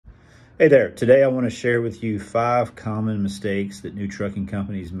Hey there, today I want to share with you 5 common mistakes that new trucking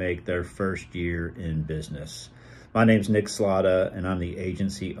companies make their first year in business. My name's Nick Slotta, and I'm the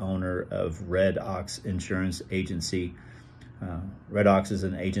agency owner of Red Ox Insurance Agency. Red Ox is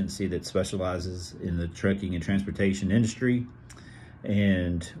an agency that specializes in the trucking and transportation industry,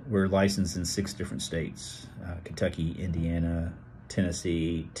 and we're licensed in 6 different states: Kentucky, Indiana,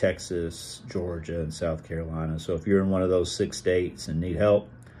 Tennessee, Texas, Georgia, and South Carolina. So if you're in one of those 6 states and need help,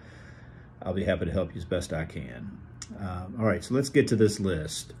 I'll be happy to help you as best I can. All right, so let's get to this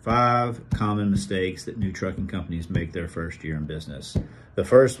list. 5 common mistakes that new trucking companies make their first year in business. The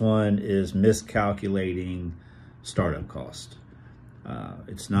first one is miscalculating startup cost.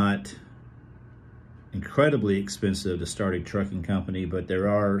 It's not incredibly expensive to start a trucking company, but there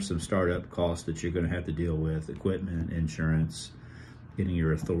are some startup costs that you're going to have to deal with: equipment, insurance, getting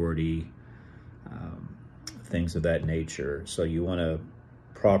your authority, things of that nature. So you want to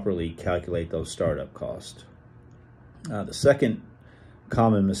properly calculate those startup costs. The second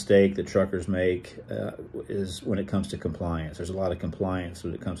common mistake that truckers make is when it comes to compliance. There's a lot of compliance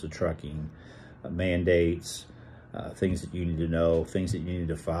when it comes to trucking, mandates, things that you need to know, things that you need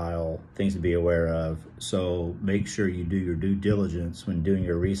to file, things to be aware of. So make sure you do your due diligence when doing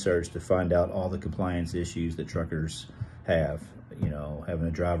your research to find out all the compliance issues that truckers have. You know, having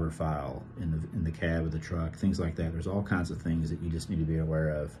a driver file in the cab of the truck, things like that. There's all kinds of things that you just need to be aware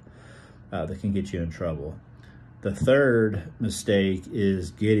of that can get you in trouble. The third mistake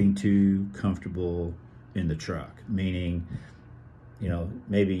is getting too comfortable in the truck, meaning, you know,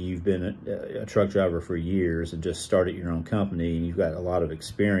 maybe you've been a truck driver for years and just started your own company and you've got a lot of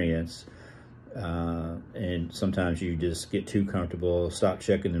experience, and sometimes you just get too comfortable, stop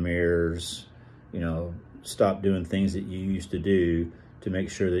checking the mirrors, you know, stop doing things that you used to do to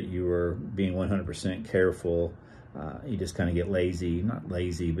make sure that you were being 100% careful. You just kind of get lazy, not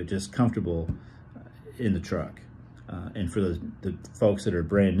lazy, but just comfortable in the truck. And for the folks that are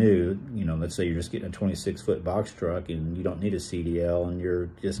brand new, you know, let's say you're just getting a 26-foot box truck and you don't need a CDL and you're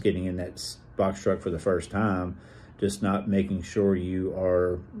just getting in that box truck for the first time, just not making sure you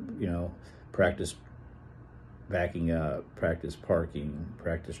are, you know, practice backing up, practice parking,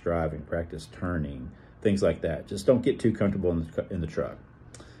 practice driving, practice turning, things like that. Just don't get too comfortable in the truck.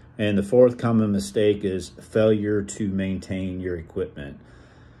 And the fourth common mistake is failure to maintain your equipment.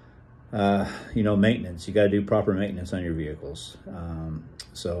 You know, maintenance. You got to do proper maintenance on your vehicles.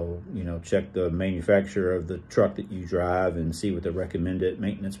 So, you know, check the manufacturer of the truck that you drive and see what the recommended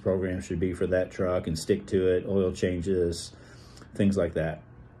maintenance program should be for that truck and stick to it. Oil changes, things like that.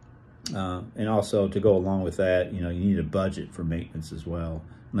 And also, to go along with that, you know, you need a budget for maintenance as well.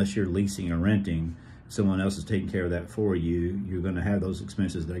 Unless you're leasing or renting, someone else is taking care of that for you, you're going to have those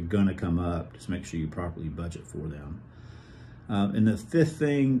expenses that are going to come up. Just make sure you properly budget for them. And the fifth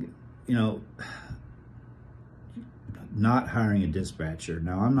thing, you know, not hiring a dispatcher.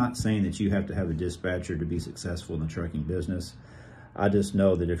 Now, I'm not saying that you have to have a dispatcher to be successful in the trucking business. I just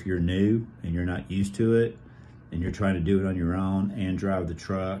know that if you're new and you're not used to it and you're trying to do it on your own and drive the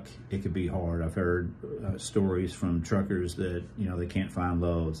truck, it could be hard. I've heard stories from truckers that, you know, they can't find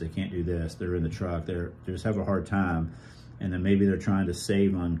loads, they can't do this, they're in the truck, they just have a hard time. And then maybe they're trying to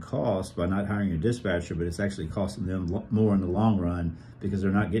save on cost by not hiring a dispatcher, but it's actually costing them more in the long run because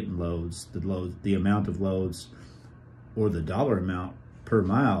they're not getting loads, the amount of loads or the dollar amount per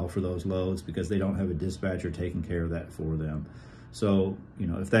mile for those loads, because they don't have a dispatcher taking care of that for them. So, you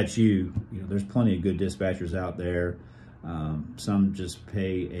know, if that's you, you know, there's plenty of good dispatchers out there. Some just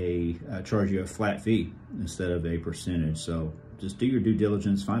charge you a flat fee instead of a percentage. So just do your due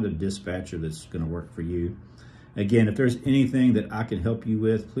diligence, find a dispatcher that's going to work for you. Again, if there's anything that I can help you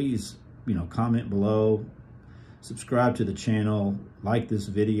with, please, you know, comment below, subscribe to the channel, like this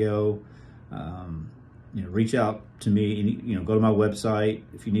video, you know, reach out to me, you know, go to my website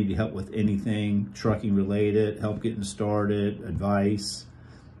if you need help with anything trucking related, help getting started, advice,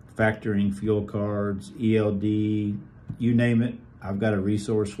 factoring, fuel cards, ELD, you name it. I've got a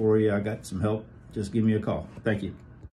resource for you. I got some help. Just give me a call. Thank you.